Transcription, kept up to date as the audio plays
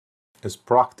as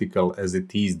practical as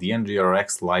it is, the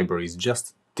NgRx library is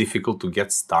just difficult to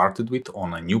get started with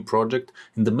on a new project,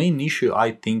 and the main issue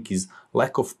I think is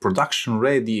lack of production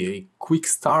ready, a quick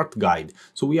start guide.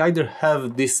 So we either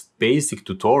have this basic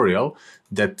tutorial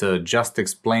that just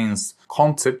explains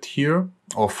concept here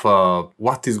of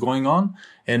what is going on,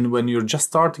 and when you're just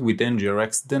starting with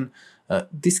NgRx, then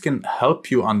this can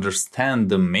help you understand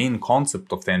the main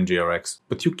concept of the NgRx,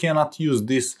 but you cannot use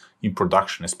this in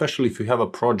production, especially if you have a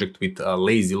project with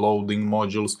lazy loading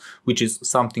modules, which is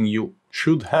something you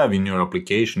should have in your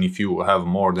application if you have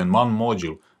more than one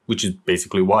module, which is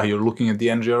basically why you're looking at the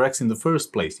NgRx in the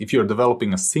first place. If you're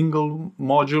developing a single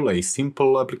module, a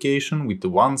simple application with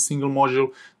one single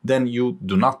module, then you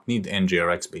do not need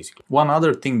NgRx basically. One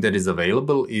other thing that is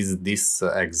available is this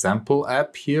example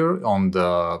app here on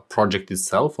the project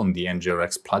itself, on the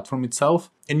NgRx platform itself.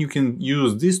 And you can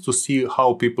use this to see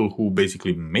how people who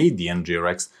basically made the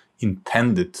NgRx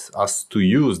intended us to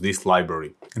use this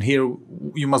library. And here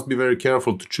you must be very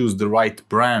careful to choose the right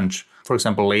branch. For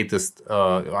example, latest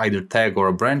either tag or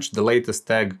a branch. The latest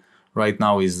tag right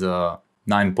now is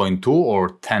 9.2 or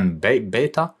 10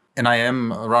 beta. And I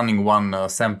am running one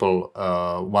sample,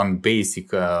 one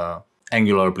basic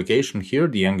Angular application here,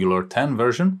 the Angular 10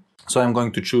 version. So I'm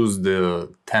going to choose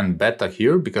the 10 beta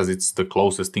here because it's the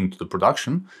closest thing to the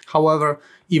production. However,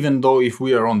 even though if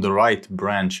we are on the right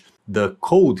branch, the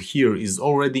code here is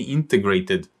already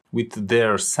integrated with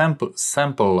their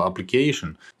sample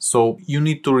application. So you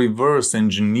need to reverse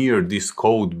engineer this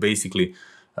code basically.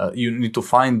 You need to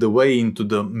find the way into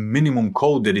the minimum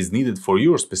code that is needed for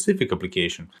your specific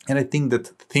application. And I think that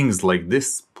things like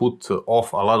this put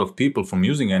off a lot of people from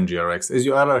using NgRx, as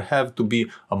you either have to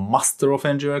be a master of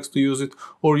NgRx to use it,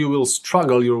 or you will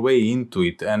struggle your way into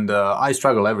it. And I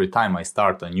struggle every time I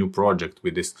start a new project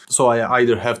with this. So I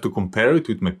either have to compare it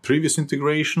with my previous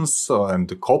integrations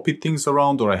and copy things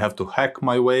around, or I have to hack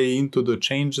my way into the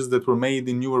changes that were made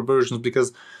in newer versions,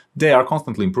 because they are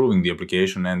constantly improving the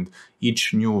application, and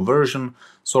each new version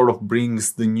sort of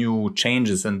brings the new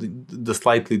changes and the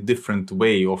slightly different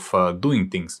way of doing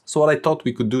things. So what I thought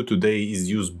we could do today is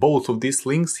use both of these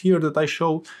links here that I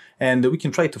showed, and we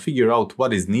can try to figure out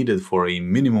what is needed for a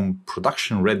minimum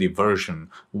production ready version,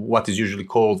 what is usually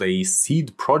called a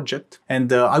seed project.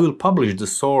 And I will publish the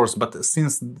source, but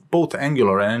since both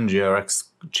Angular and NgRx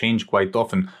change quite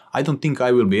often, I don't think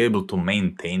I will be able to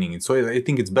maintaining it. So I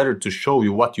think it's better to show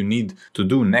you what you need to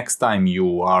do next time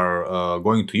you are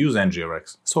going to use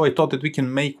NgRx. So I thought that we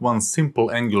can make one simple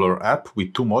Angular app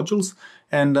with two modules,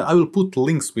 and I will put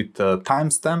links with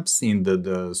timestamps in the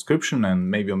description and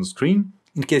maybe on the screen.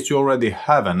 In case you already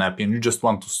have an app and you just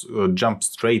want to jump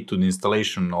straight to the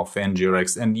installation of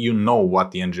NgRx and you know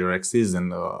what the NgRx is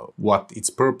and what its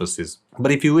purpose is.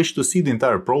 But if you wish to see the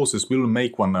entire process, we will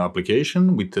make one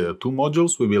application with two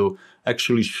modules. We will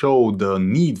actually show the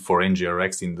need for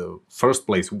NgRx in the first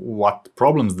place, what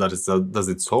problems does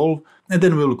it solve, and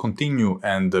then we will continue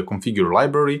and configure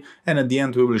library, and at the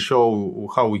end we will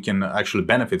show how we can actually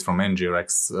benefit from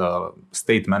NgRx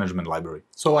state management library.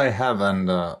 So I have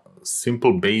an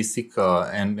simple basic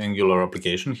Angular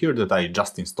application here that I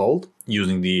just installed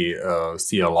using the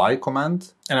CLI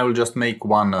command, and I will just make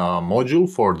one module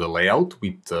for the layout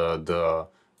with the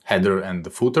header and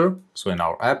the footer. So in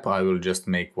our app I will just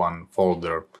make one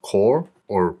folder core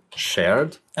or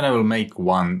shared, and I will make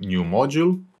one new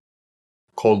module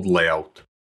called layout.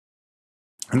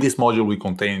 And this module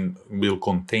will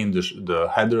contain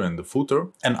the header and the footer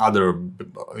and other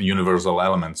universal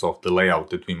elements of the layout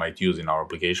that we might use in our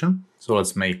application. So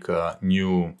let's make a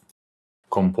new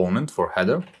component for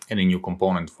header and a new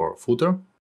component for footer.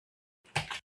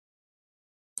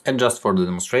 And just for the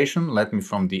demonstration, let me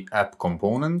from the app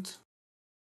component,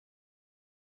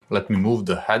 let me move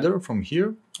the header from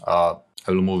here. I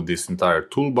will move this entire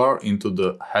toolbar into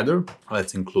the header.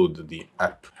 Let's include the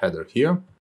app header here.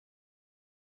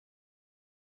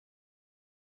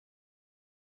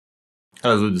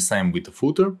 Let's do the same with the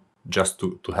footer, just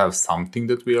to have something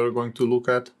that we are going to look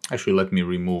at. Actually, let me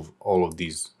remove all of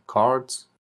these cards.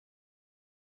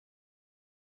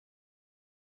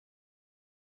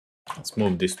 Let's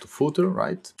move this to footer,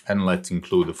 right? And let's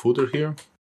include the footer here.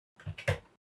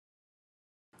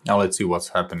 Now let's see what's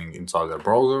happening inside our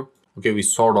browser. Okay, we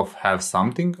sort of have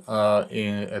something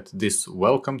at this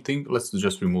welcome thing. Let's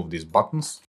just remove these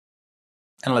buttons.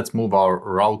 And let's move our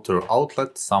router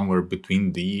outlet somewhere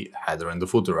between the header and the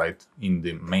footer, right? In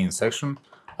the main section.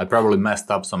 I probably messed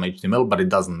up some HTML, but it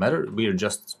doesn't matter. We are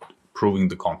just proving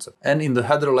the concept. And in the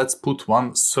header, let's put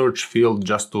one search field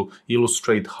just to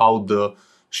illustrate how the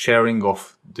sharing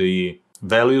of the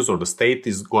values or the state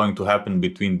is going to happen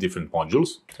between different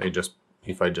modules. So I just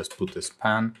if I just put a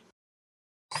span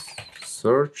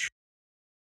search,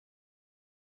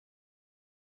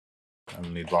 I'll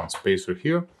need one spacer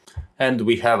here, and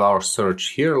we have our search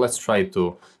here. Let's try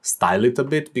to style it a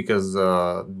bit, because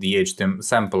the HTML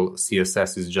sample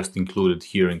CSS is just included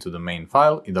here into the main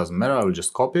file. It doesn't matter, I will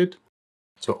just copy it.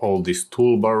 So all this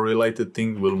toolbar related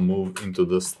thing will move into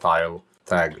the style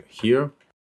tag here.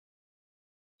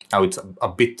 Now it's a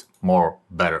bit more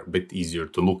better, a bit easier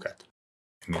to look at.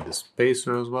 I need the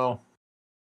spacer as well.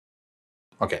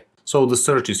 Okay, so the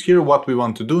search is here. What we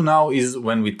want to do now is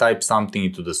when we type something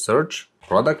into the search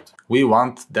product, we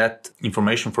want that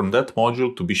information from that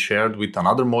module to be shared with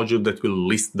another module that will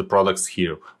list the products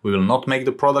here. We will not make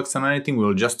the products and anything. We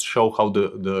will just show how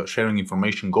the sharing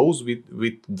information goes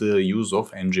with the use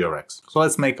of NgRx. So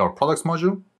let's make our products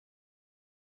module.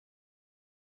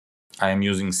 I am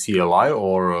using CLI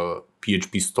or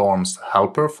PHP Storm's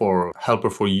helper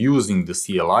for using the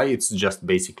CLI. It's just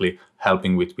basically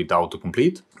helping with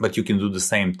autocomplete. But you can do the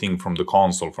same thing from the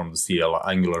console, from the CLI,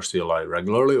 Angular CLI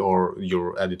regularly, or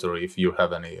your editor if you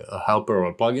have any helper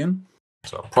or plugin.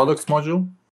 So products module.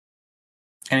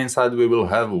 And inside we will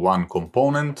have one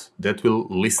component that will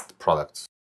list products.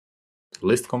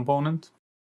 List component.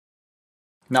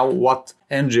 Now, what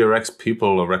NgRx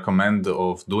people recommend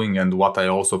of doing, and what I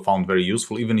also found very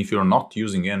useful, even if you're not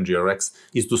using NgRx,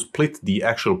 is to split the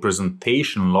actual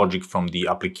presentation logic from the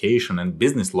application and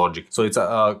business logic. So it's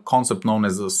a concept known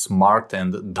as a smart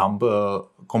and dumb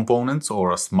components,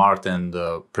 or a smart and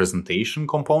presentation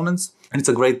components. And it's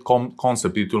a great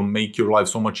concept. It will make your life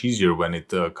so much easier when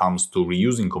it comes to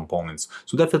reusing components.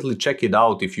 So definitely check it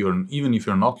out even if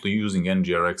you're not using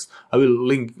NgRx. I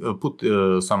will put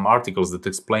some articles that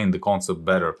explain the concept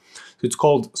better. So it's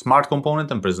called smart component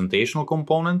and presentational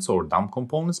components, or dumb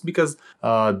components, because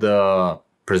the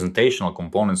presentational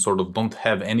components sort of don't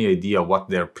have any idea what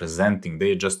they're presenting.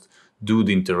 They just do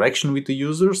the interaction with the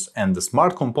users, and the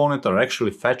smart component are actually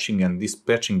fetching and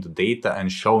dispatching the data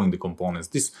and showing the components.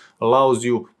 This allows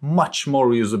you much more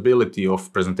reusability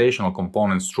of presentational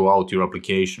components throughout your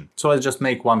application. So let's just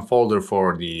make one folder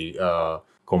for the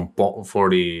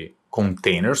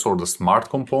containers, or the smart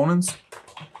components.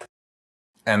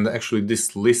 And actually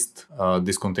this list,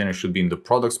 this container should be in the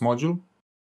products module.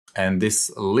 And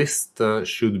this list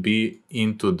should be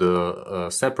into the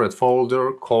separate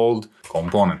folder called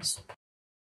components.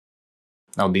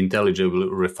 Now the IntelliJ will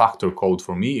refactor code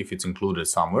for me if it's included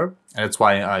somewhere. And that's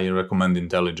why I recommend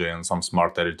IntelliJ and some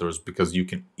smart editors, because you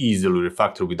can easily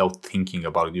refactor without thinking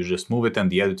about it. You just move it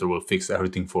and the editor will fix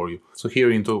everything for you. So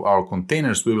here into our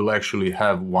containers, we will actually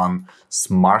have one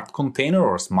smart container,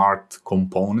 or smart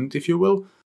component, if you will.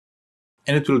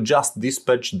 And it will just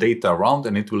dispatch data around,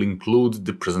 and it will include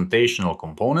the presentational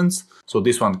components. So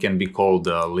this one can be called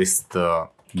list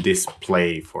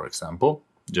display, for example,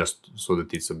 just so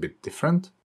that it's a bit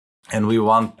different. And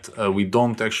we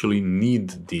don't actually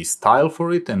need the style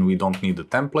for it, and we don't need the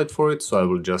template for it. So I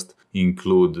will just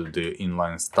include the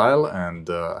inline style and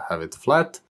have it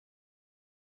flat.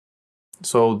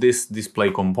 So this display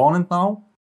component now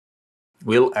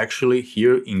will actually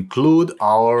here include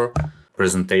our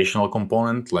presentational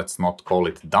component. Let's not call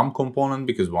it dumb component,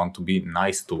 because we want to be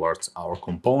nice towards our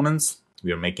components.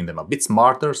 We are making them a bit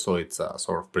smarter, so it's a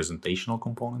sort of presentational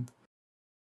component.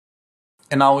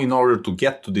 And now in order to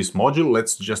get to this module,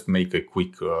 let's just make a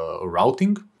quick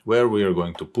routing, where we are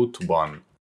going to put one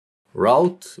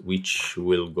route, which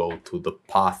will go to the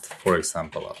path, for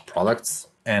example, of products.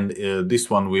 And this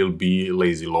one will be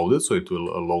lazy loaded, so it will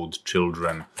load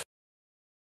children.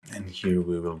 And here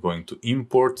we will going to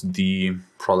import the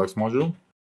products module.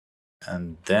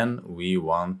 And then we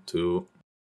want to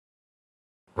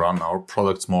run our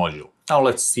products module. Now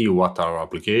let's see what our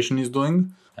application is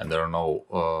doing. And there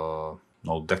are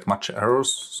not that much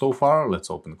errors so far. Let's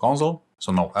open the console.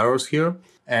 So no errors here.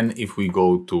 And if we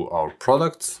go to our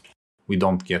products, we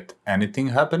don't get anything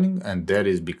happening. And that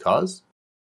is because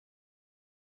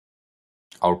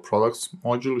our products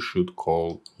module should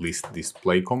call list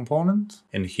display component.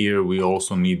 And here we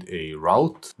also need a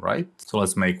route, right? So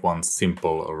let's make one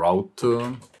simple route,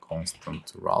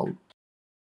 constant route,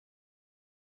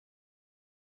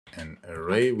 an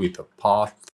array with a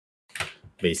path,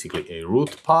 basically a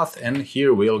root path. And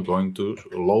here we are going to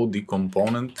load the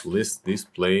component list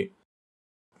display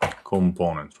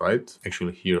component, right?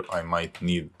 Actually here I might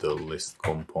need the list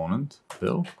component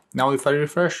still. Now if I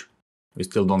refresh, we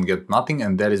still don't get nothing,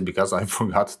 and that is because I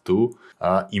forgot to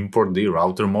import the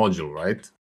router module,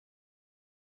 right?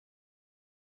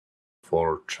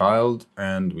 For child,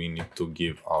 and we need to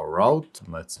give our route.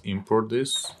 Let's import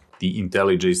this. The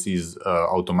IntelliJ is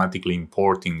automatically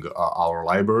importing our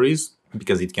libraries.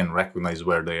 because it can recognize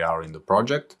where they are in the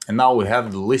project. And now we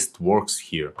have the list works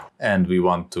here, and we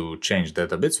want to change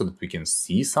that a bit so that we can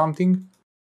see something.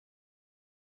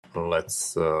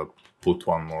 Let's put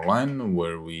one more line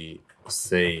where we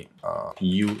say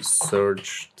you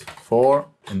searched for,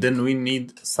 and then we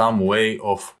need some way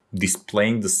of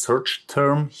displaying the search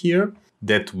term here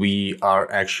that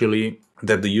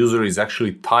the user is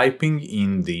actually typing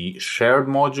in the shared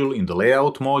module, in the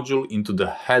layout module, into the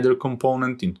header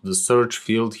component, into the search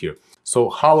field here. So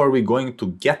how are we going to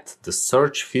get the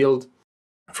search field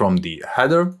from the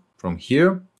header, from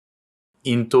here,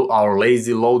 into our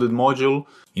lazy loaded module,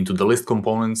 into the list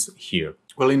components here?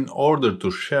 Well, in order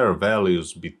to share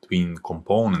values between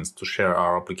components, to share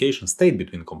our application state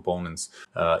between components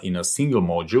in a single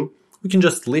module, we can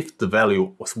just lift the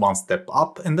value one step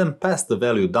up and then pass the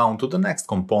value down to the next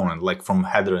component, like from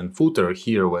header and footer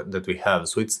here that we have.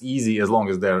 So it's easy as long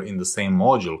as they're in the same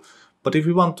module. But if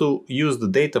we want to use the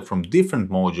data from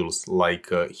different modules, like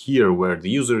here where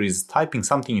the user is typing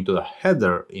something into the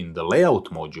header in the layout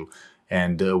module,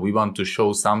 and we want to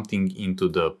show something into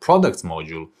the products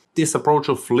module, this approach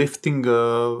of lifting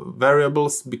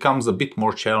variables becomes a bit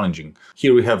more challenging.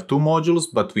 Here we have 2 modules,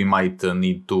 but we might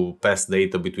need to pass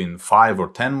data between 5 or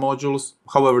 10 modules.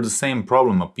 However, the same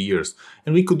problem appears.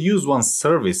 And we could use one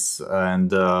service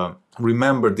and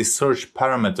remember this search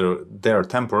parameter there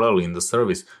temporarily in the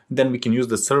service. Then we can use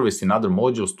the service in other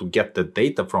modules to get the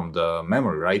data from the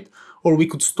memory, right? Or we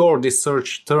could store this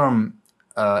search term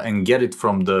and get it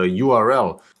from the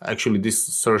URL. Actually, this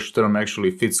search term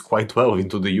actually fits quite well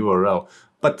into the URL.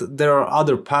 But there are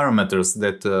other parameters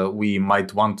that we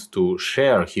might want to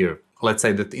share here. Let's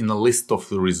say that in a list of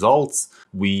the results,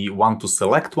 we want to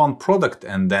select one product,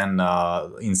 and then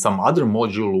in some other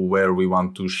module where we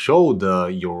want to show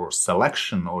your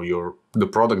selection or the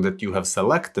product that you have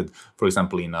selected, for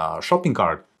example, in a shopping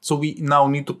cart. So we now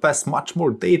need to pass much more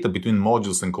data between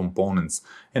modules and components.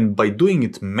 And by doing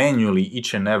it manually,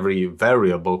 each and every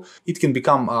variable, it can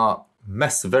become a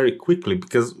mess very quickly,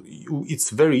 because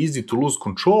it's very easy to lose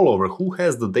control over who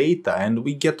has the data, and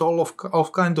we get all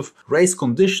of kind of race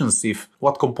conditions if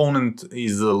what component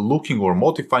is looking or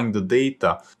modifying the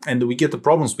data, and we get the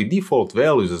problems with default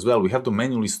values as well. We have to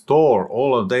manually store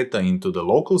all our data into the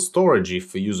local storage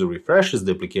if a user refreshes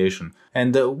the application,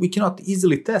 and we cannot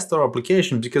easily test our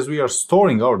application because we are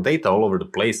storing our data all over the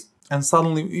place. And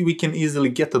suddenly we can easily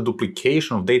get a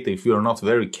duplication of data if we are not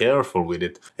very careful with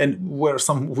it, and where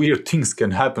some weird things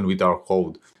can happen with our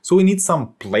code. So we need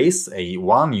some place,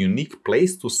 one unique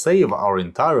place to save our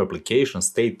entire application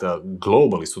state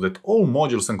globally, so that all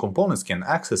modules and components can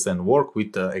access and work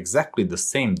with exactly the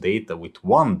same data, with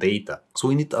one data. So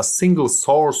we need a single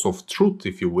source of truth,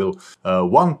 if you will,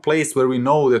 one place where we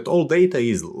know that all data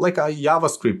is like a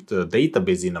JavaScript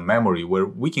database in a memory, where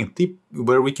we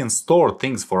can store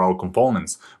things for our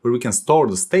components, where we can store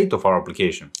the state of our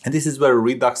application. And this is where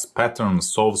Redux pattern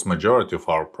solves majority of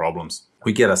our problems.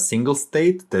 We get a single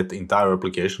state that the entire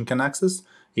application can access.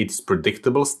 It's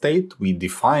predictable state. We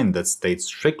define that state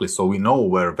strictly, so we know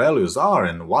where values are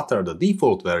and what are the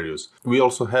default values. We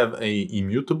also have a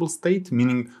immutable state,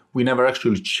 meaning we never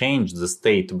actually change the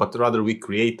state, but rather we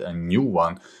create a new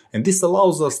one. And this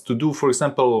allows us to do, for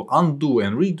example, undo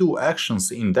and redo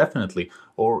actions indefinitely.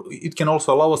 Or it can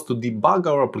also allow us to debug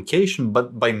our application,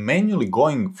 but by manually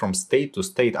going from state to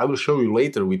state. I will show you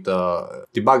later with a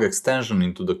debug extension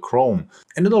into the Chrome.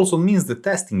 And it also means that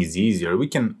testing is easier. We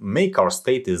can make our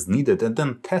state as needed and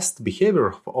then test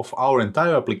behavior of our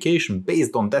entire application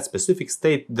based on that specific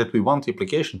state that we want the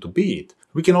application to be it.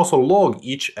 We can also log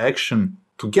each action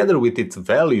together with its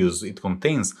values it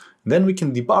contains. Then we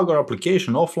can debug our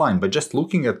application offline by just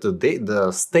looking at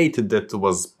the state that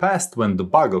was passed when the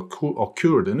bug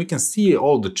occurred, and we can see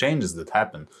all the changes that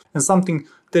happened. And something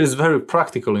that is very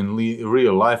practical in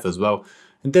real life as well,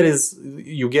 and that is,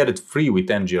 you get it free with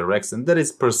NgRx, and that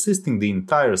is persisting the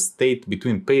entire state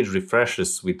between page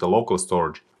refreshes with the local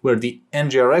storage, where the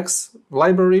NgRx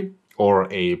library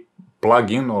or a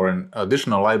plugin or an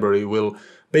additional library will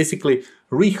basically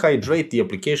rehydrate the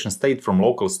application state from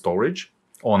local storage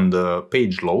on the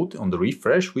page load, on the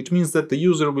refresh, which means that the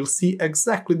user will see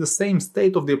exactly the same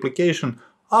state of the application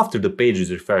after the page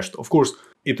is refreshed. Of course,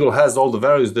 it will has all the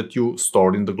values that you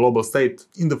stored in the global state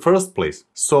in the first place.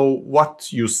 So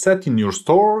what you set in your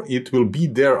store, it will be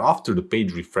there after the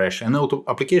page refresh, and the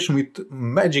application will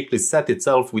magically set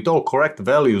itself with all correct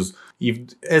values,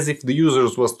 as if the user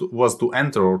was to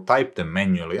enter or type them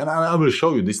manually. And I will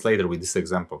show you this later with this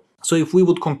example. So if we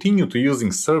would continue to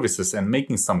using services and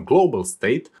making some global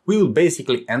state, we will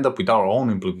basically end up with our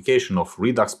own implementation of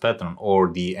Redux pattern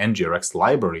or the NgRx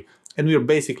library, and we are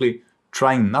basically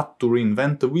trying not to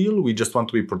reinvent the wheel. We just want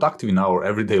to be productive in our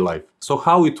everyday life. So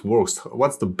how it works?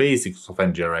 What's the basics of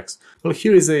NgRx? Well,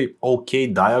 here is a OK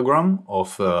diagram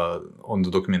of on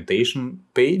the documentation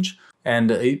page,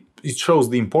 and it shows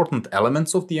the important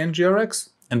elements of the NgRx.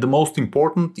 And the most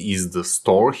important is the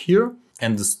store here.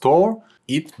 And the store,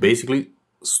 it basically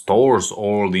stores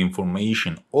all the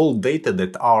information. All data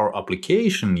that our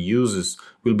application uses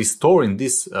will be stored in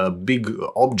this big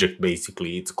object,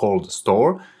 basically. It's called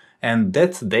store. And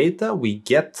that data we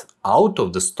get out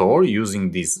of the store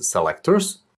using these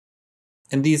selectors.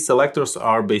 And these selectors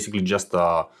are basically just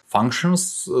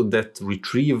functions that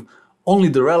retrieve only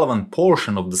the relevant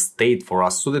portion of the state for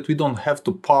us, so that we don't have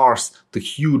to parse the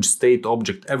huge state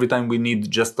object every time we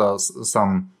need just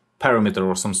some parameter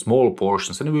or some small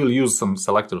portions. And we will use some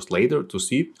selectors later to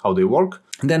see how they work.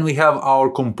 And then we have our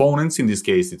components. In this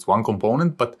case, it's one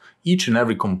component, but each and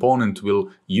every component will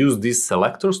use these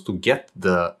selectors to get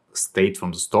the state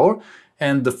from the store.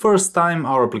 And the first time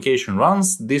our application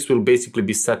runs, this will basically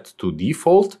be set to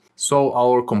default. So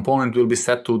our component will be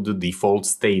set to the default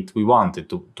state we want it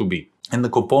to be. And the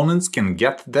components can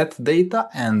get that data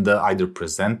and either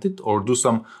present it or do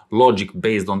some logic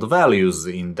based on the values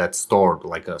in that store,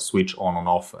 like a switch on and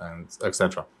off, and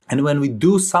etc. And when we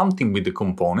do something with the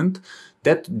component,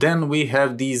 then we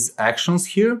have these actions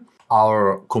here.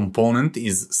 Our component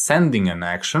is sending an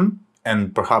action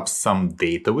and perhaps some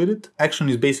data with it. Action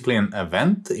is basically an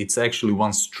event. It's actually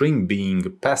one string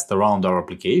being passed around our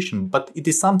application, but it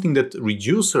is something that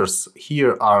reducers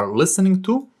here are listening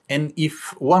to. And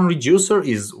if one reducer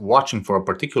is watching for a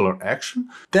particular action,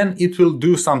 then it will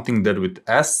do something that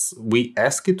we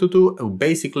ask it to do.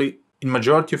 Basically, in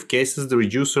majority of cases, the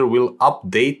reducer will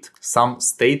update some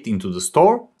state into the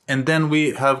store. And then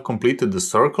we have completed the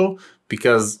circle,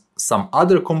 because some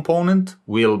other component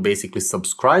will basically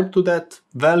subscribe to that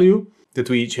value that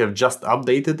we have just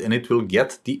updated, and it will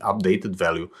get the updated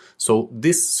value. So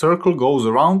this circle goes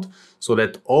around so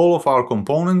that all of our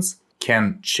components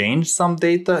can change some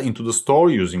data into the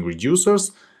store using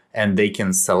reducers, and they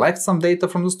can select some data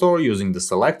from the store using the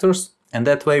selectors. And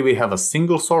that way we have a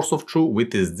single source of truth,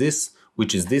 which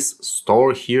is this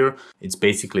store here. It's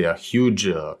basically a huge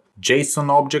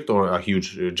JSON object or a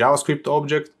huge JavaScript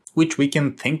object, which we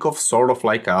can think of sort of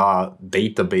like a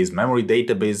database, memory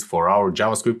database for our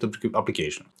JavaScript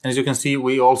application. And as you can see,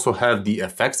 we also have the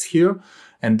effects here.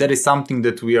 And that is something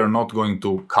that we are not going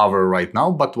to cover right now.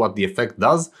 But what the effect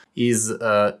does is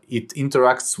it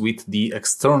interacts with the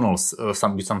externals,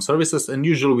 with some services, and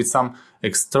usually with some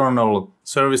external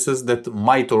services that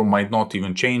might or might not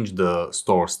even change the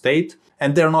store state.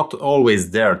 And they're not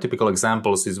always there. Typical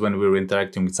examples is when we're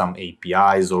interacting with some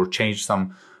APIs or change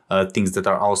some things that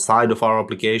are outside of our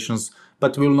applications.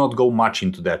 But we'll not go much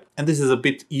into that. And this is a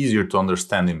bit easier to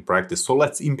understand in practice. So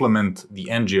let's implement the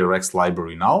NgRx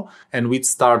library now. And we'd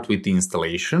start with the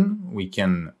installation. We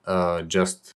can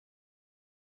just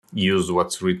use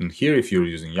what's written here if you're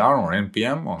using yarn or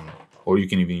npm, or you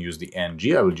can even use the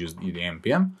ng. I will use the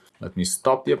npm. Let me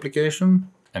stop the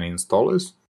application and install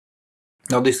this.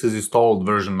 Now this is installed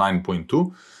version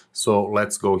 9.2. So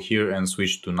let's go here and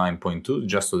switch to 9.2,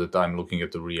 just so that I'm looking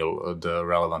at the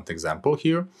relevant example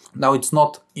here. Now it's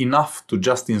not enough to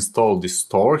just install the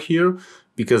store here,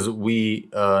 because we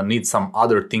need some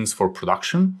other things for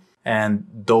production. And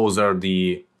those are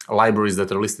the libraries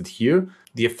that are listed here.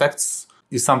 The effects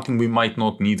is something we might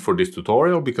not need for this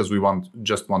tutorial, because we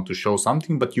just want to show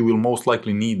something, but you will most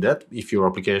likely need that if your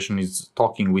application is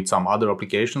talking with some other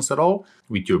applications at all,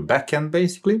 with your backend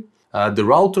basically. The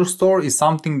router store is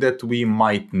something that we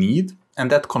might need, and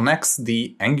that connects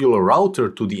the Angular router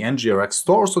to the NgRx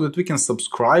store so that we can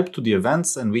subscribe to the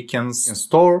events and we can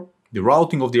store the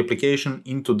routing of the application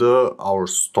into our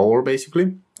store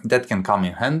basically. That can come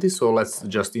in handy, so let's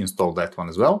just install that one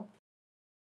as well.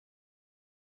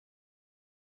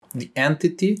 The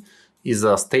entity is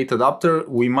a state adapter.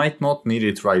 We might not need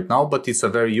it right now, but it's a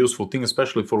very useful thing,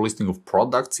 especially for listing of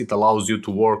products. It allows you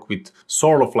to work with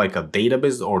sort of like a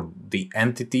database or the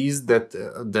entities that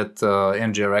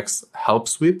NgRx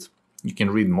helps with. You can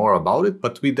read more about it,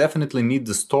 but we definitely need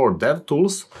the store dev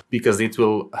tools, because it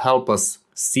will help us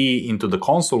see into the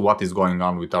console what is going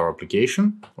on with our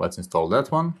application. Let's install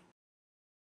that one.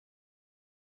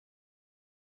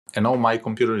 And now my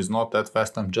computer is not that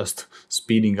fast. I'm just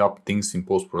speeding up things in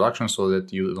post-production so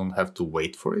that you don't have to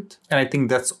wait for it. And I think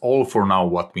that's all for now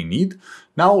what we need.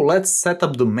 Now let's set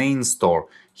up the main store.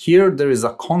 Here there is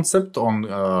a concept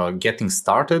on getting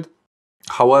started.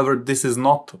 However, this is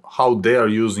not how they are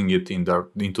using it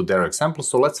into their example.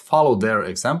 So let's follow their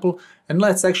example, and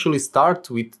let's actually start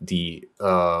with the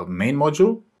main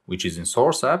module, which is in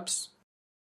source apps.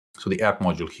 So the app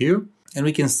module here. And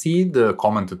we can see the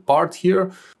commented part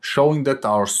here showing that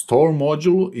our store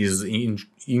module is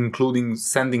including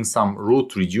sending some root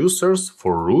reducers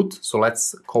for root. So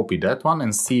let's copy that one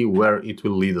and see where it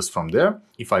will lead us from there.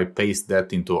 If I paste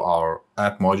that into our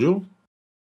app module,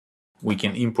 we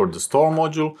can import the store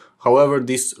module. However,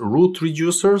 this root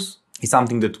reducers is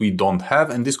something that we don't have,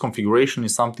 and this configuration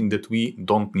is something that we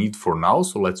don't need for now.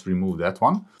 So let's remove that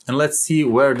one. And let's see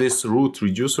where these root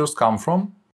reducers come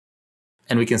from.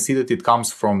 And we can see that it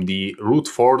comes from the root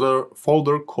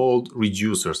folder called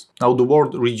reducers. Now the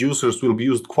word reducers will be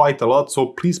used quite a lot, so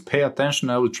please pay attention.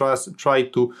 I will try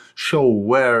to show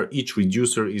where each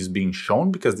reducer is being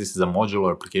shown, because this is a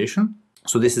modular application.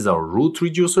 So this is our root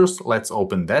reducers. Let's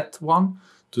open that one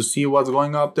to see what's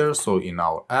going up there. So in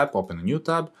our app, open a new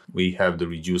tab. We have the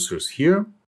reducers here.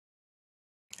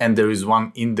 And there is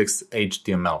one index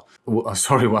HTML.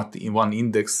 One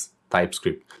index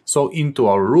TypeScript. So into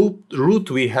our root,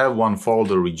 we have one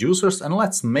folder reducers, and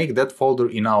let's make that folder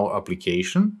in our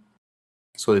application.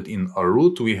 So that in our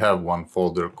root, we have one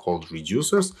folder called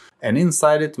reducers, and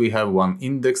inside it, we have one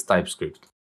index TypeScript.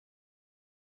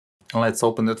 And let's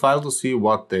open that file to see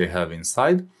what they have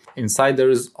inside. Inside there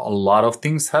is a lot of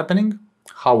things happening.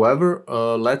 However,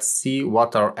 let's see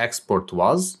what our export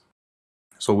was.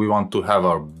 So we want to have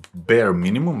our bare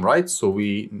minimum, right? So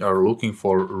we are looking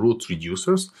for root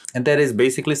reducers. And that is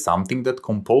basically something that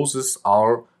composes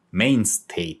our main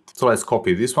state. So let's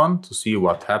copy this one to see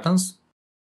what happens.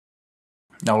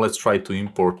 Now let's try to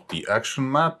import the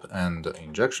action map and the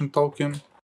injection token.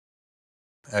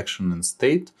 Action and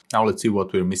state. Now let's see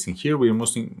what we're missing here. We're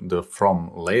missing the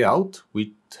from layout,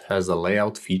 which has a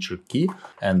layout feature key.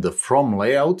 And the from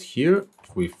layout here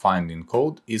we find in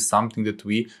code is something that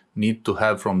we need to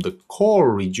have from the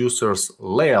core reducers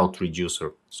layout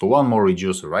reducer. So one more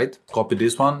reducer, right? Copy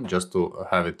this one just to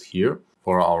have it here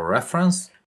for our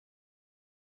reference.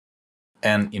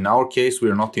 And in our case,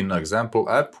 we're not in example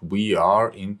app. We are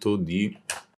into the,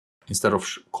 instead of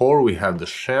core, we have the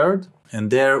shared.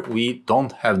 And there we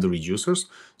don't have the reducers.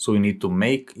 So we need to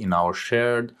make in our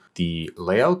shared the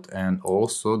layout and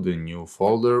also the new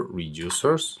folder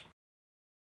reducers.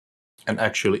 And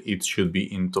actually it should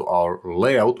be into our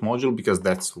layout module because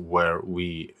that's where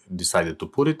we decided to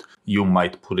put it. You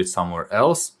might put it somewhere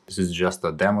else. This is just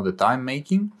a demo that I'm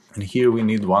making. And here we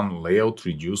need one layout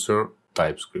reducer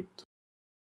TypeScript.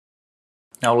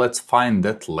 Now let's find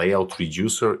that layout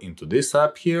reducer into this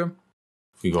app here.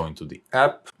 We go into the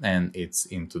app and it's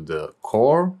into the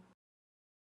core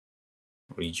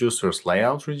reducers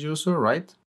layout reducer,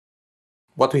 right?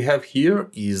 What we have here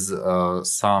is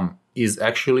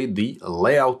actually the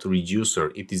layout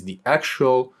reducer. It is the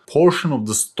actual portion of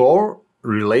the store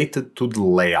related to the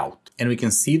layout. And we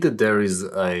can see that there is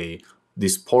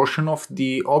this portion of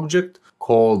the object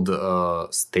called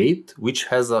state, which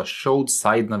has a showed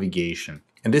side navigation.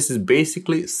 And this is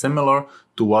basically similar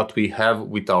to what we have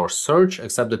with our search,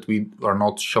 except that we are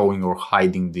not showing or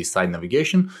hiding the side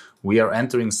navigation. We are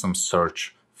entering some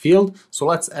search field. So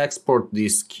let's export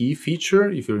this key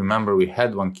feature. If you remember, we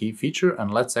had one key feature,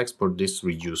 and let's export this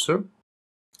reducer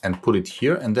and put it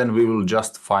here, and then we will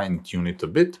just fine tune it a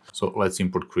bit. So let's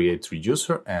import create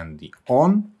reducer and the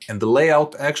on, and the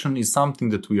layout action is something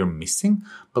that we are missing,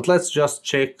 but let's just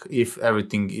check if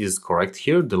everything is correct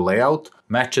here. The layout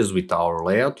matches with our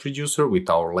layout reducer,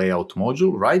 with our layout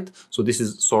module, right? So this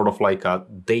is sort of like a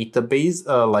database,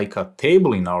 like a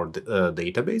table in our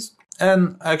database.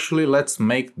 And actually, let's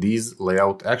make these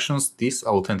layout actions, these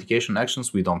authentication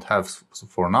actions we don't have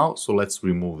for now. So let's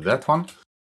remove that one.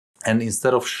 And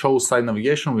instead of show side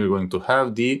navigation, we're going to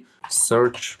have the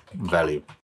search value.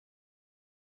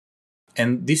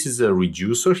 And this is a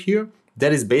reducer here.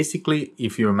 That is basically,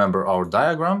 if you remember our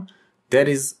diagram, that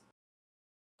is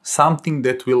something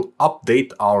that will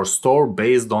update our store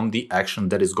based on the action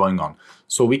that is going on.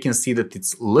 So we can see that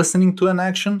it's listening to an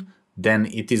action, then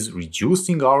it is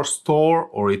reducing our store,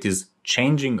 or it is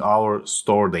changing our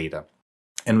store data.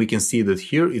 And we can see that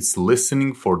here it's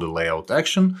listening for the layout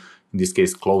action. In this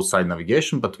case, close side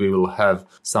navigation, but we will have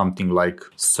something like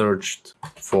searched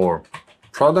for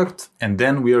product. And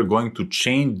then we are going to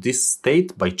change this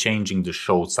state by changing the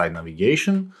show side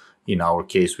navigation. In our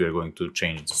case, we are going to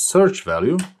change the search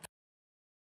value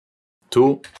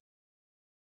to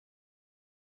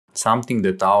something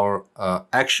that our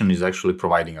action is actually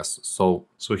providing us. So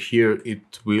here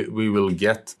we will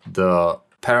get the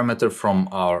parameter from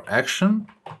our action,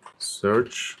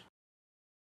 search.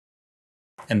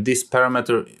 And this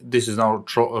parameter, this is now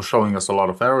showing us a lot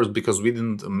of errors because we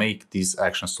didn't make these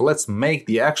actions. So let's make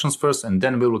the actions first, and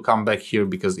then we will come back here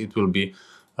because it will be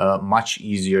much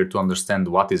easier to understand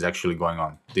what is actually going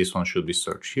on. This one should be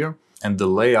search here. And the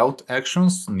layout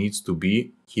actions needs to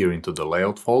be here into the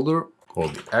layout folder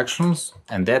called the actions.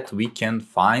 And that we can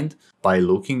find by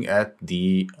looking at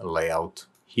the layout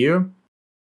here.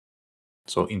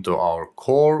 So into our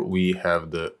core, we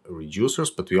have the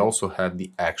reducers, but we also have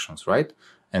the actions, right?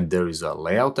 And there is a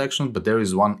layout action, but there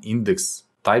is one index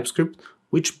TypeScript,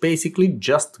 which basically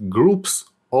just groups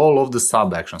all of the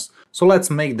sub actions. So let's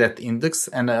make that index,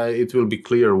 and it will be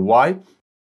clear why.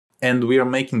 And we are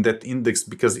making that index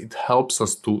because it helps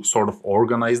us to sort of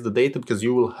organize the data, because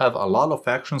you will have a lot of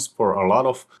actions for a lot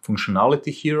of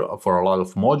functionality here, for a lot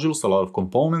of modules, a lot of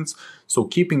components. So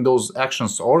keeping those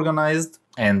actions organized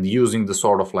and using the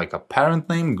sort of like a parent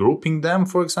name, grouping them,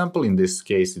 for example, in this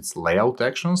case, it's layout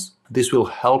actions. This will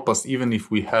help us even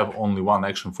if we have only one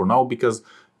action for now, because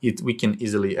we can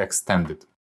easily extend it.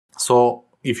 So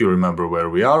if you remember where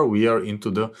we are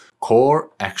into the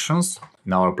core actions.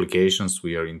 In our applications,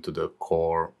 we are into the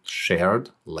core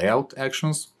shared layout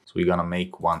actions. So we're gonna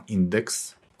make one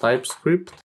index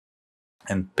TypeScript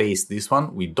and paste this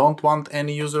one. We don't want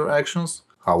any user actions.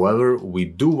 However, we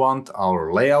do want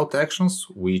our layout actions,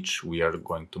 which we are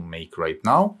going to make right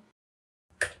now.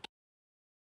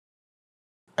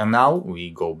 And now we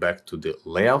go back to the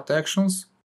layout actions.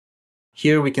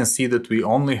 Here we can see that we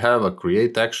only have a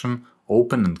create action,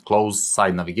 open and close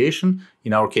side navigation.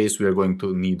 In our case, we are going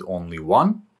to need only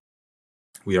one.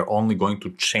 We are only going to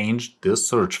change the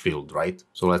search field, right?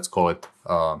 So let's call it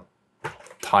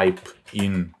type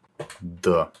in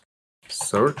the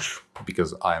search,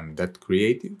 because I am that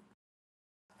creative.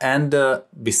 And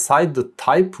beside the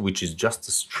type, which is just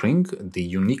a string, the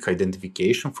unique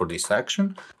identification for this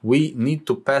action, we need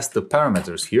to pass the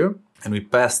parameters here. And we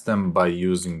pass them by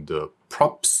using the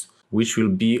props, which will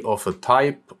be of a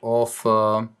type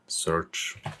of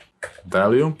search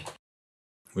value,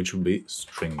 which will be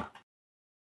string.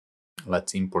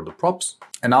 Let's import the props.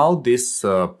 And now this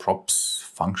props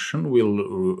function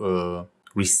will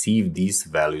receive these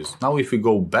values. Now, if we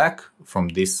go back from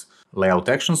this layout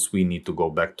actions, we need to go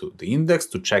back to the index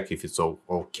to check if it's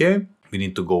okay. We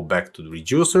need to go back to the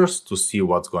reducers to see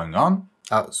what's going on.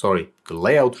 Sorry, the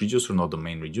layout reducer, not the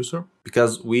main reducer,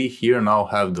 because we here now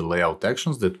have the layout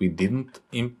actions that we didn't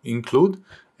include,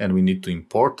 and we need to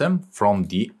import them from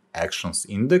the actions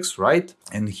index, right?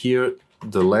 And here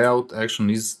the layout action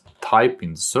is type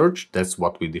in the search. That's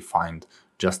what we defined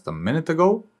just a minute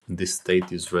ago. This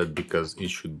state is red because it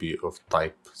should be of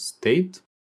type state.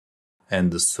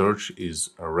 And the search is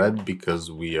red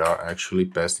because we are actually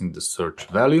passing the search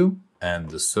value. And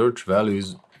the search value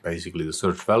is basically the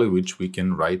search value, which we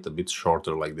can write a bit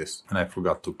shorter like this. And I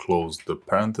forgot to close the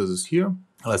parentheses here.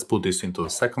 Let's put this into the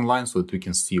second line so that we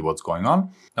can see what's going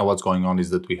on. Now what's going on is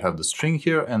that we have the string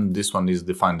here, and this one is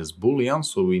defined as Boolean.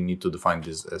 So we need to define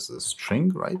this as a string,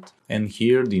 right? And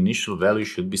here the initial value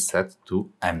should be set to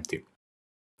empty.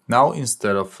 Now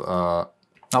instead of,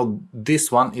 now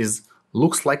this one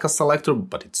looks like a selector,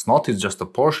 but it's not. It's just a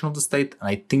portion of the state. And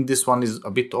I think this one is a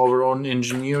bit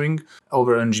over-engineered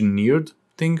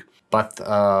thing, but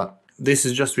this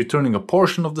is just returning a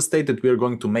portion of the state that we are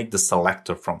going to make the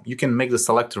selector from. You can make the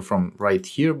selector from right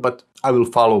here, but I will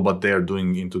follow what they are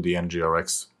doing into the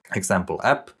NgRx example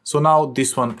app. So now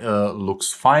this one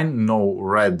looks fine. No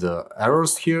red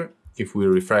errors here. If we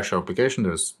refresh our application,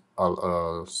 there's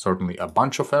certainly a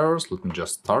bunch of errors. Let me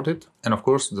just start it. And of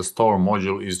course, the store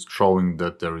module is showing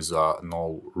that there is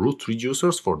no root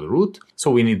reducers for the root.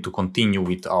 So we need to continue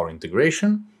with our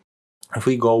integration. If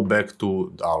we go back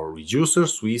to our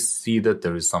reducers, we see that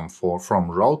there is some from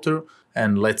router,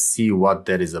 and let's see what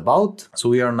that is about. So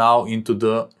we are now into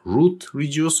the root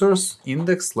reducers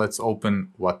index. Let's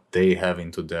open what they have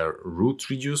into their root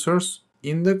reducers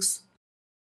index.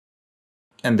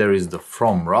 And there is the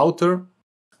from router,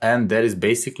 and that is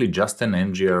basically just an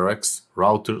NgRx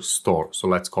router store. So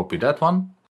let's copy that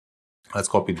one. Let's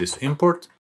copy this import,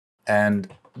 and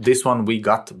this one we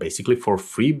got basically for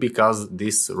free because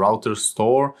this router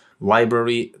store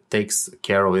library takes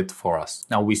care of it for us.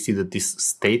 Now we see that this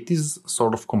state is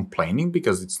sort of complaining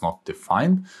because it's not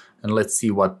defined. And let's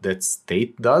see what that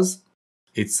state does.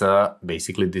 It's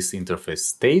basically this interface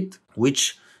state,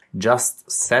 which just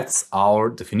sets our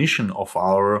definition of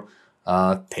our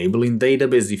table in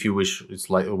database, if you wish. It's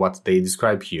like what they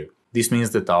describe here. This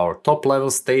means that our top level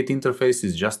state interface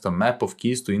is just a map of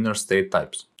keys to inner state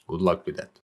types. Good luck with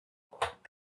that.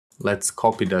 Let's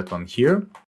copy that one here.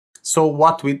 So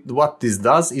what this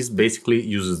does is basically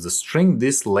uses the string,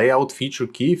 this layout feature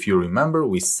key. If you remember,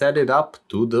 we set it up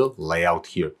to the layout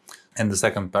here. And the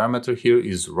second parameter here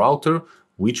is router,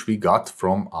 which we got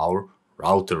from our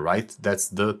router, right? That's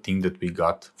the thing that we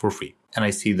got for free. And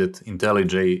I see that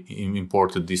IntelliJ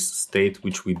imported this state,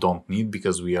 which we don't need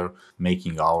because we are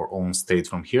making our own state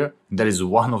from here. And that is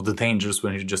one of the dangers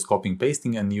when you're just copying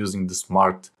pasting and using the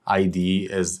smart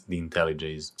IDE as the IntelliJ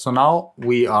is. So now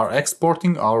we are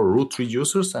exporting our root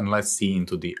reducers, and let's see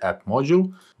into the app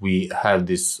module. We have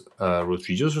this root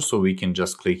reducer, so we can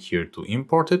just click here to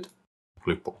import it.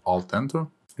 Click Alt Enter.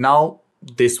 Now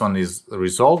this one is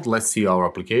resolved. Let's see our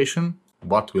application.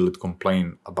 What will it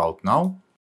complain about now?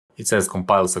 It says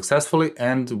compiled successfully,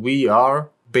 and we are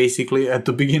basically at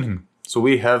the beginning. So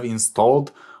we have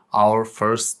installed our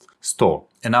first store.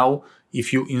 And now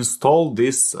if you install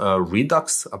this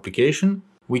Redux application,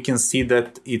 we can see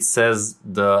that it says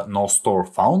the no store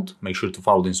found. Make sure to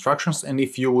follow the instructions. And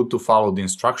if you would to follow the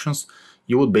instructions,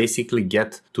 you would basically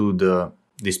get to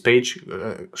this page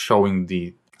showing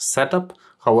the setup.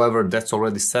 However, that's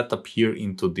already set up here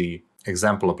into the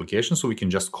example application, so we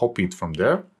can just copy it from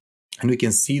there. And we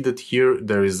can see that here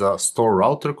there is a store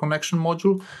router connection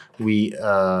module. We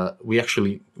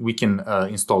can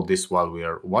install this while we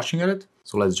are watching at it.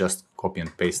 So let's just copy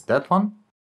and paste that one.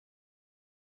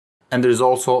 And there is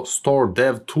also store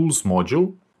dev tools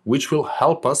module, which will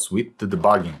help us with the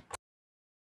debugging.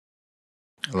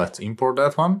 Let's import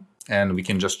that one. And we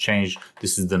can just change,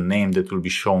 this is the name that will be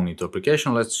shown into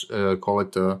application. Let's call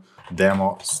it a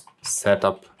demo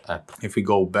setup app. If we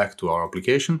go back to our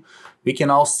application, we can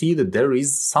now see that there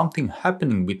is something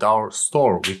happening with our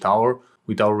store, with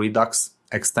our Redux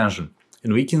extension.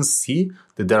 And we can see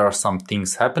that there are some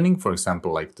things happening. For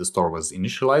example, like the store was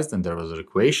initialized and there was a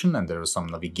equation and there was some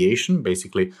navigation.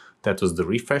 Basically, that was the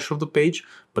refresh of the page.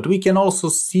 But we can also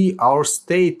see our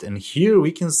state. And here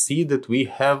we can see that we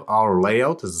have our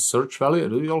layout as a search value.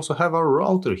 And we also have our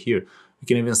router here. We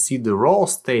can even see the raw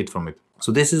state from it.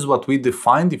 So this is what we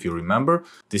defined, if you remember.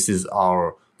 This is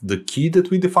the key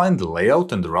that we defined, the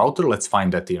layout and the router. Let's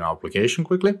find that in our application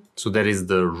quickly. So that is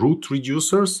the root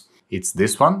reducers. It's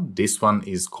this one. This one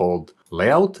is called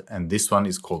layout and this one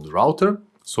is called router.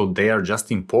 So they are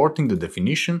just importing the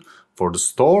definition for the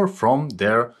store from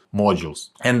their modules.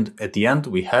 And at the end,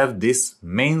 we have this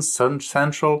main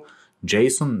central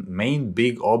JSON main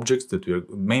big object that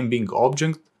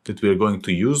we are going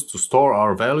to use to store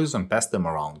our values and pass them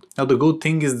around. Now, the good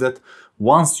thing is that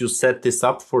once you set this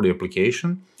up for the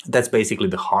application, that's basically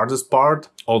the hardest part,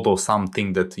 although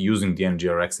something that using the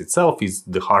NgRx itself is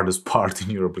the hardest part in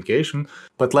your application.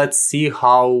 But let's see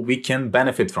how we can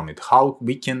benefit from it, how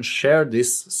we can share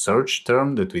this search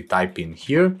term that we type in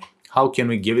here, how can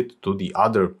we give it to the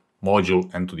other module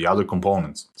and to the other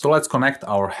components. So let's connect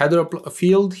our header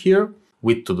field here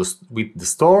with the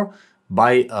store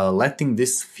by letting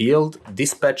this field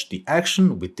dispatch the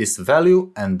action with this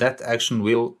value, and that action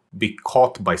will be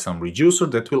caught by some reducer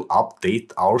that will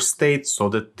update our state so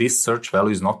that this search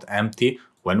value is not empty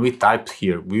when we type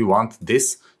here. We want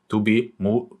this to be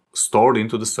stored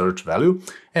into the search value,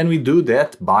 and we do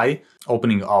that by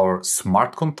opening our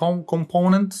smart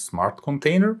component, smart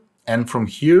container, and from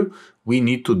here we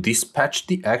need to dispatch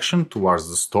the action towards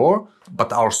the store,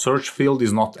 but our search field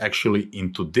is not actually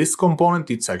into this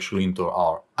component, it's actually into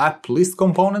our app list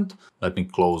component. Let me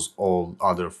close all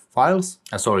other files.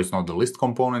 Sorry, it's not the list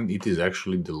component, it is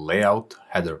actually the layout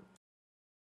header.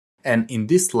 And in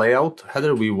this layout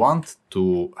header, we want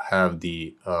to have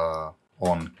the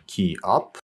on key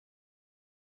up.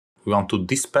 We want to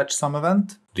dispatch some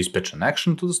event, dispatch an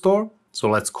action to the store. So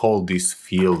let's call this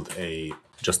field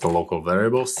just a local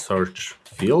variable, search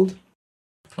field.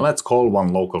 Let's call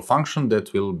one local function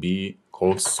that will be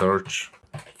called search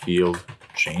field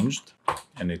changed,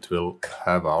 and it will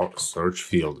have our search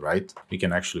field, right? We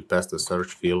can actually pass the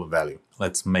search field value.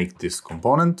 Let's make this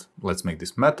component, let's make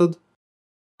this method,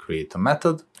 create a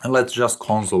method, and let's just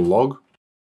console log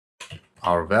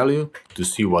our value to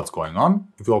see what's going on.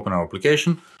 If we open our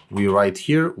application, we write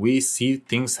here, we see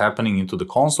things happening into the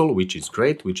console, which is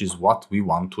great, which is what we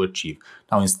want to achieve.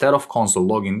 Now, instead of console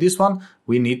logging this one,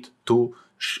 we need to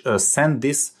send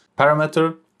this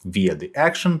parameter via the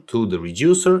action to the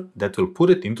reducer that will put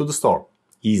it into the store.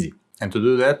 Easy. And to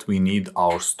do that, we need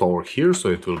our store here. So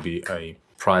it will be a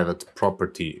private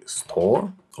property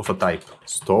store of a type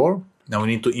store. Now we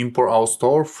need to import our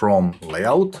store from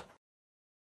layout.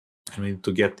 We need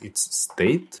to get its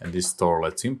state, and this store,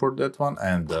 let's import that one,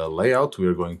 and the layout we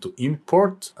are going to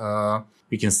import.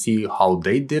 We can see how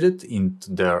they did it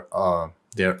into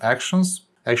their actions.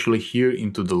 Actually, here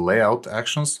into the layout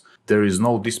actions, there is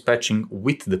no dispatching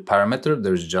with the parameter.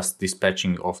 There is just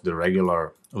dispatching of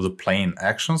the plain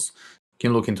actions. You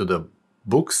can look into the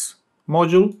books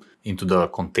module, into the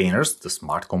containers, the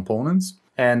smart components,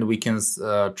 and we can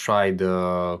try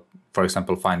the for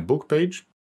example, find book page.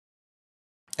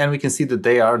 And we can see that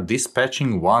they are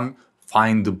dispatching one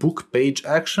find the book page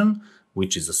action,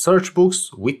 which is a search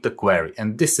books with the query.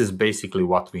 And this is basically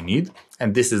what we need.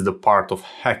 And this is the part of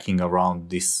hacking around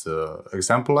this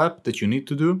example app that you need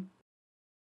to do.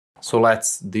 So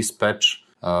let's dispatch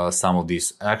some of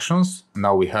these actions.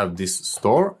 Now we have this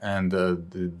store, and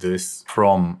this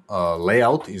from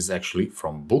layout is actually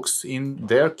from books in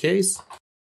their case.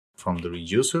 From the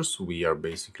reducers, we are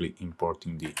basically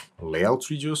importing the layout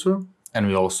reducer. And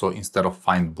we also, instead of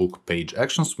find book page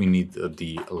actions, we need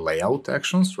the layout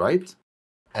actions, right?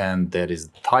 And that is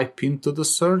type into the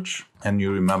search. And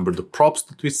you remember the props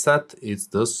that we set, it's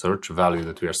the search value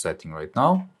that we are setting right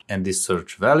now. And this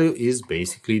search value is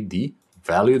basically the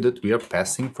value that we are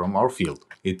passing from our field.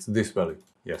 It's this value.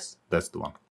 Yes, that's the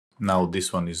one. Now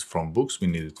this one is from books, we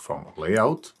need it from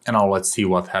layout. And now let's see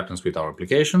what happens with our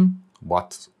application.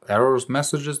 What errors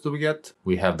messages do we get?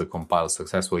 We have the compile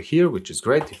successfully here, which is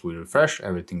great. If we refresh,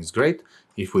 everything is great.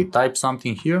 If we type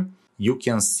something here, you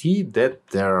can see that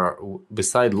there are,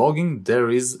 beside logging, there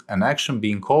is an action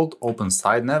being called open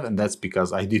sidenav, and that's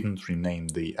because I didn't rename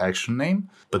the action name.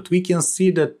 But we can see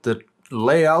that the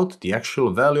layout, the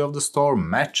actual value of the store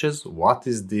matches what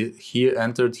is here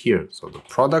entered here. So the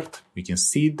product, we can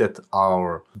see that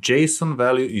our JSON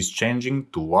value is changing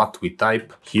to what we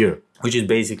type here, which is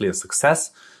basically a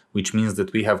success, which means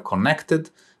that we have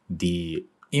connected the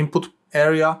input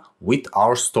area with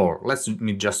our store. Let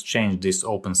me just change this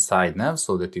open side nav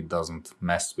so that it doesn't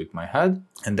mess with my head.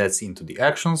 And that's into the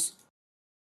actions,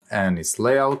 and it's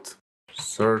layout,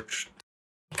 search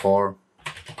for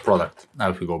product. Now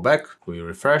if we go back, we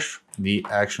refresh, the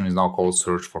action is now called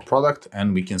search for product,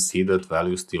 and we can see that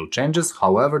value still changes.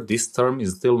 However, this term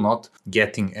is still not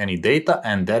getting any data,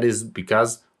 and that is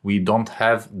because we don't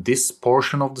have this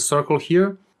portion of the circle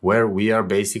here, where we are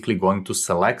basically going to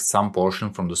select some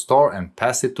portion from the store and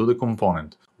pass it to the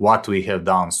component. What we have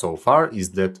done so far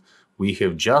is that we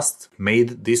have just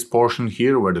made this portion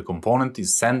here where the component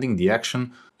is sending the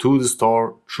action to the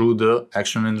store through the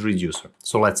action and reducer.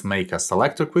 So let's make a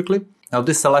selector quickly. Now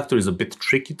this selector is a bit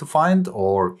tricky to find,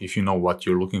 or if you know what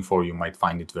you're looking for, you might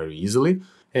find it very easily.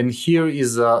 And here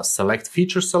is a select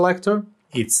feature selector.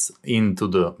 It's into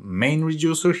the main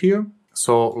reducer here.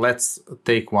 So let's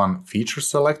take one feature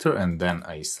selector and then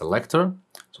a selector.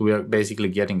 So we are basically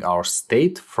getting our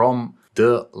state from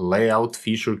the layout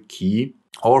feature key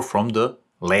or from the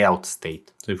layout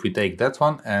state. So if we take that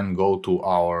one and go to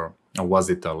our, was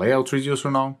it a layout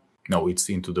reducer now? No, it's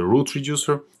into the root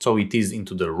reducer. So it is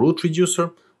into the root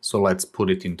reducer. So let's put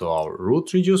it into our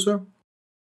root reducer.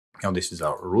 Now this is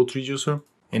our root reducer.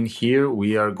 And here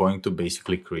we are going to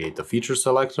basically create a feature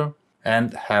selector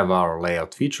and have our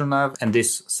layout feature nav. And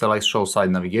this select show side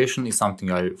navigation is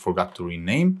something I forgot to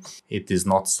rename. It is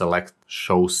not select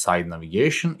show side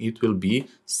navigation. It will be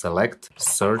select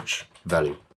search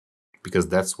value, because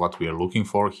that's what we are looking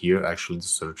for here, actually the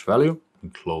search value. We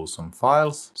close some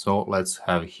files. So let's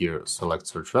have here select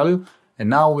search value. And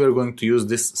now we are going to use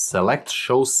this select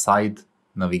show side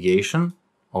navigation,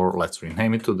 or let's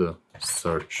rename it to the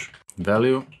search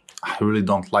value. I really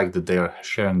don't like that they are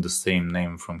sharing the same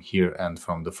name from here and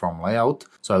from the from layout.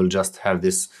 So I'll just have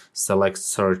this select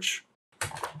search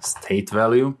state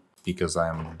value because I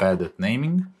am bad at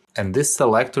naming. And this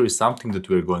selector is something that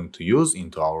we're going to use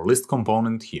into our list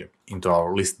component here, into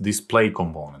our list display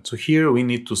component. So here we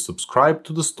need to subscribe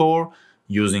to the store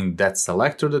using that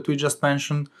selector that we just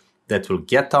mentioned. That will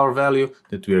get our value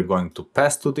that we are going to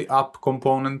pass to the app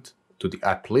component, to the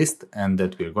app list, and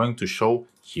that we are going to show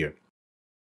here.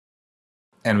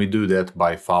 And we do that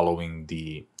by following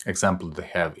the example they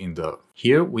have in the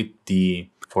here with the,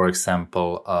 for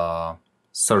example,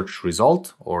 search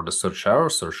result or the search error,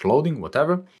 search loading,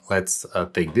 whatever. Let's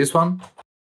take this one.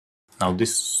 Now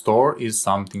this store is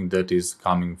something that is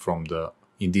coming from the,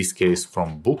 in this case,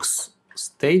 from books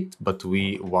state, but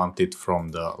we want it from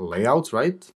the layout,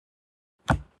 right?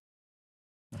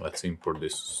 Let's import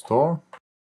this store.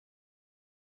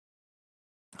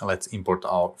 Let's import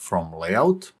our from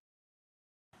layout.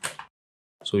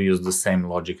 So we use the same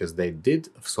logic as they did.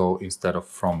 So instead of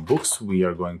from books, we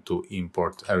are going to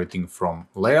import everything from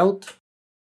layout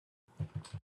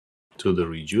to the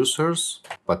reducers.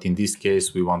 But in this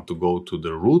case, we want to go to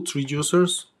the root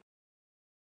reducers.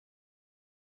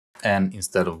 And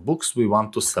instead of books, we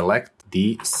want to select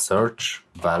the search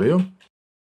value.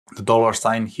 The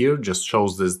 $sign here just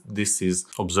shows this is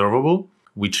observable,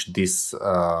 which this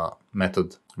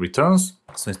method returns.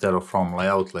 So instead of from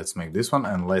layout, let's make this one,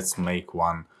 and let's make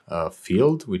one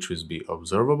field which will be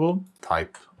observable.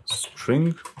 Type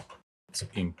string. Let's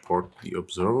import the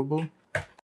observable.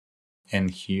 And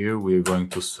here we're going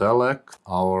to select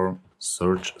our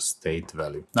search state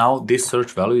value. Now this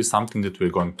search value is something that we're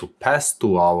going to pass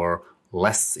to our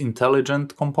less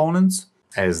intelligent components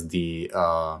as the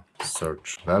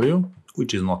search value,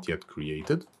 which is not yet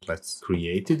created. Let's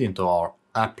create it into our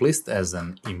app list as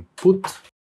an input.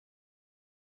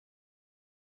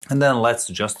 And then let's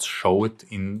just show it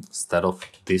instead of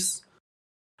this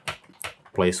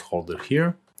placeholder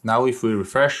here. Now if we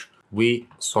refresh, we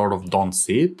sort of don't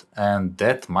see it, and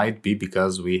that might be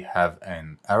because we have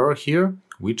an error here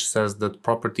which says that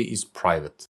property is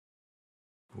private,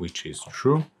 which is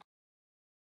true.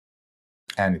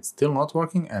 And it's still not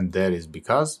working, and that is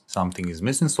because something is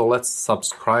missing. So let's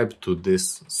subscribe to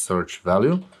this search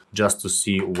value just to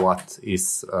see what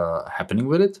is happening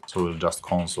with it. So we'll just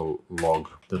console log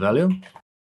the value.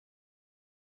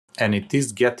 And it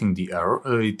is getting the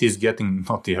error, it is getting,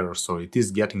 not the error, sorry, it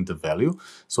is getting the value.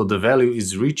 So the value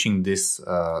is reaching this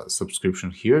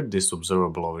subscription here, this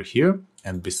observable over here.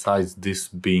 And besides this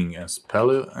being a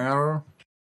spell error,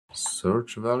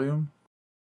 search value,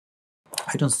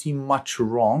 I don't see much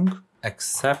wrong,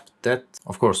 except that,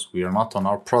 of course, we are not on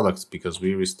our products because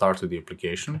we restarted the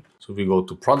application. So if we go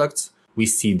to products, we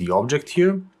see the object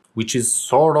here, which is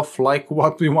sort of like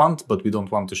what we want, but we don't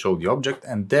want to show the object.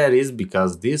 And that is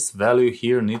because this value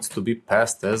here needs to be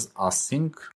passed as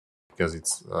async because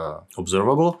it's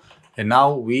observable. And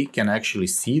now we can actually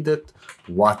see that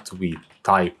what we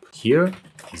type here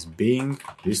is being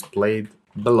displayed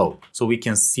below. So we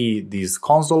can see this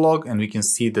console log, and we can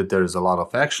see that there is a lot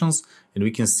of actions, and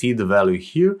we can see the value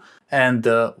here. And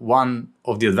one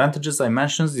of the advantages I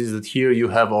mentioned is that here you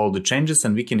have all the changes,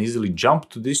 and we can easily jump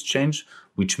to this change,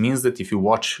 which means that if you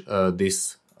watch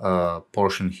this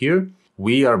portion here,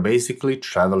 we are basically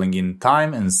traveling in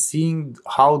time and seeing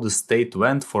how the state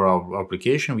went for our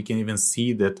application. We can even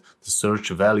see that the search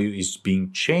value is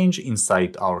being changed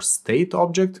inside our state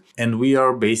object, and we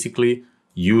are basically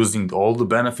using all the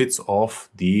benefits of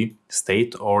the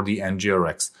state or the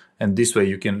NgRx. And this way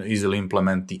you can easily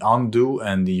implement the undo,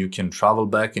 and you can travel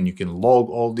back and you can log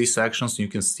all these actions. You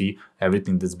can see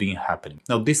everything that's been happening.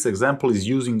 Now this example is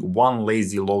using one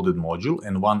lazy loaded module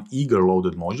and one eager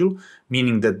loaded module,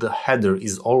 meaning that the header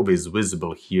is always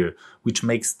visible here, which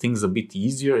makes things a bit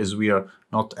easier as we are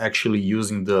not actually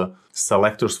using the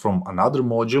selectors from another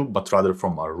module, but rather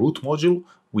from a root module,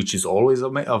 which is always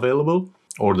available,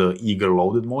 or the eager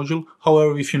loaded module.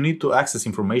 However, if you need to access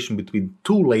information between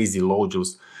two lazy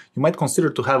modules, you might consider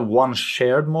to have one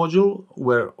shared module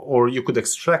or you could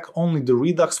extract only the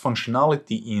Redux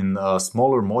functionality in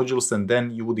smaller modules, and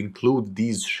then you would include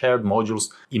these shared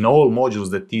modules in all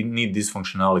modules that need this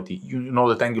functionality. You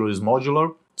know that Angular is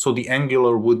modular, so the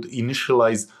Angular would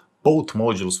initialize both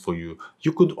modules for you.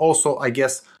 You could also, I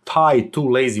guess, tie two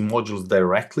lazy modules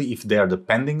directly if they are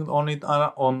depending on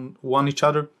each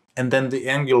other. And then the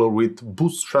Angular would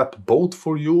bootstrap both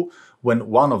for you when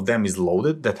one of them is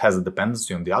loaded that has a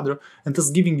dependency on the other, and thus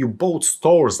giving you both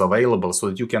stores available so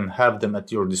that you can have them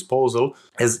at your disposal.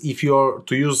 As if you're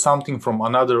to use something from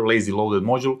another lazy loaded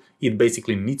module, it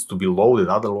basically needs to be loaded,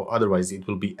 otherwise it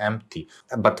will be empty.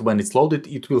 But when it's loaded,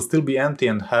 it will still be empty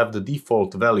and have the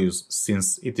default values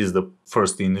since it is the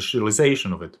first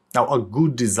initialization of it. Now, a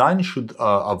good design should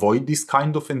avoid this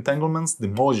kind of entanglements. The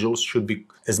modules should be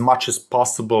as much as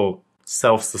possible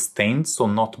self-sustained, so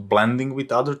not blending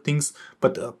with other things,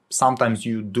 but sometimes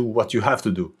you do what you have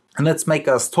to do. And let's make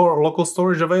a local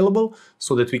storage available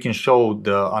so that we can show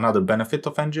another benefit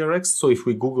of NgRx. So if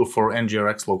we Google for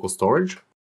NgRx local storage,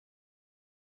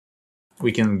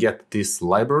 we can get this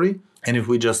library. And if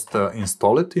we just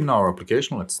install it in our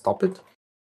application, let's stop it.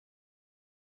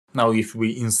 Now, if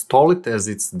we install it as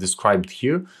it's described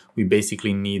here, we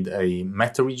basically need a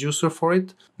meta reducer for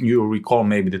it. You recall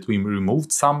maybe that we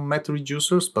removed some meta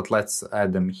reducers, but let's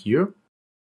add them here.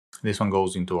 This one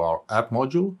goes into our app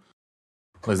module.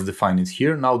 Let's define it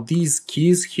here. Now, these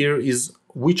keys here is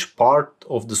which part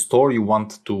of the store you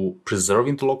want to preserve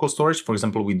into local storage. For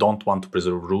example, we don't want to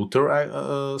preserve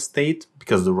router state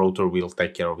because the router will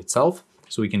take care of itself.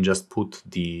 So we can just put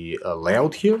the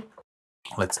layout here.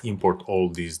 Let's import all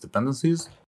these dependencies.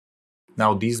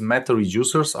 Now these meta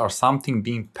reducers are something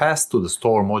being passed to the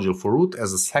store module for root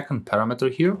as a second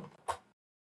parameter here.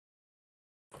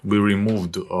 We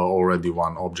removed already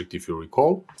one object if you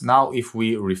recall. Now if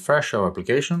we refresh our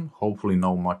application, hopefully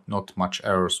not much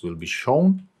errors will be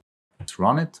shown. Let's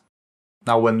run it.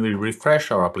 Now when we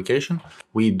refresh our application,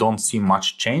 we don't see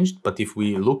much changed, but if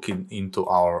we look into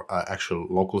our actual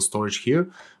local storage here,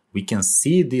 we can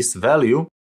see this value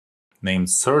named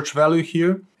search value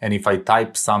here. And if I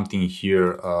type something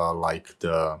here like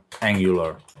the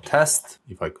Angular test,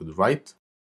 if I could write,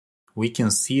 we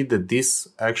can see that this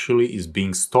actually is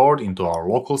being stored into our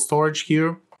local storage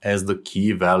here as the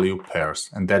key value pairs.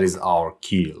 And that is our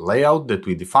key layout that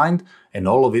we defined and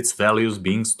all of its values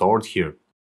being stored here.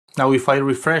 Now, if I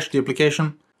refresh the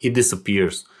application, it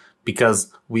disappears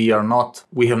because we have not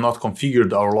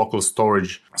configured our local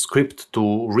storage script to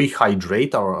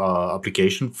rehydrate our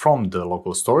application from the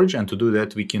local storage. And to do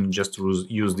that, we can just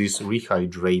use this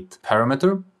rehydrate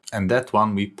parameter. And that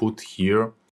one we put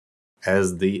here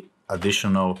as the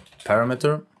additional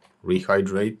parameter,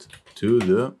 rehydrate to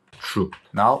the true.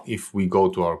 Now, if we go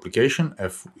to our application,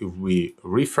 if we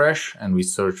refresh and we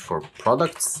search for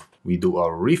products, we do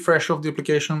a refresh of the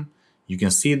application, you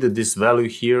can see that this value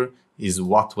here is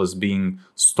what was being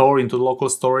stored into local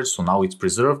storage. So now it's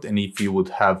preserved. And if you would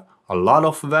have a lot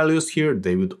of values here,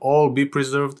 they would all be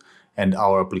preserved. And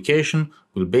our application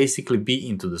will basically be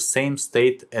into the same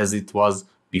state as it was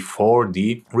before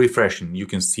the refreshing. You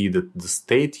can see that the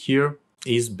state here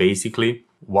is basically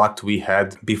what we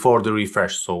had before the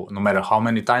refresh. So no matter how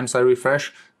many times I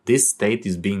refresh, this state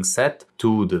is being set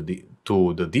to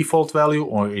the default value,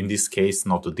 or in this case,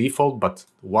 not the default, but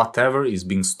whatever is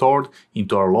being stored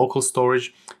into our local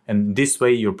storage. And this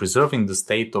way you're preserving the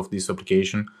state of this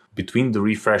application between the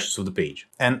refreshes of the page.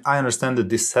 And I understand that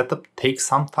this setup takes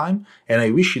some time, and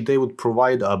I wish they would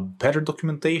provide a better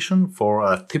documentation for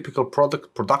a typical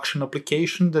production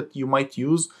application that you might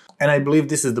use. And I believe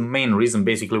this is the main reason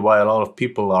basically why a lot of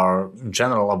people are in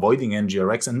general avoiding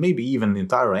NgRx and maybe even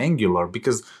entire Angular,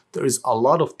 because there is a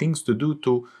lot of things to do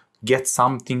to get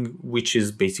something which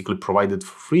is basically provided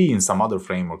for free in some other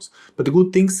frameworks. But the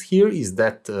good things here is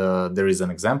that there is an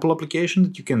example application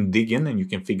that you can dig in and you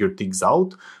can figure things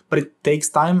out, but it takes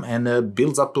time and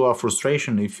builds up to a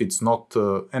frustration if it's not,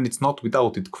 and it's not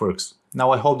without its quirks.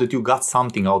 Now I hope that you got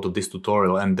something out of this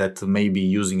tutorial and that maybe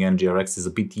using NgRx is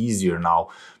a bit easier now.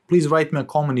 Please write me a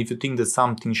comment if you think that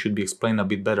something should be explained a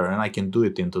bit better, and I can do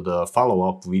it into the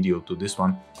follow-up video to this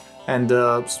one. And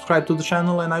subscribe to the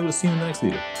channel, and I will see you in the next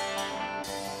video.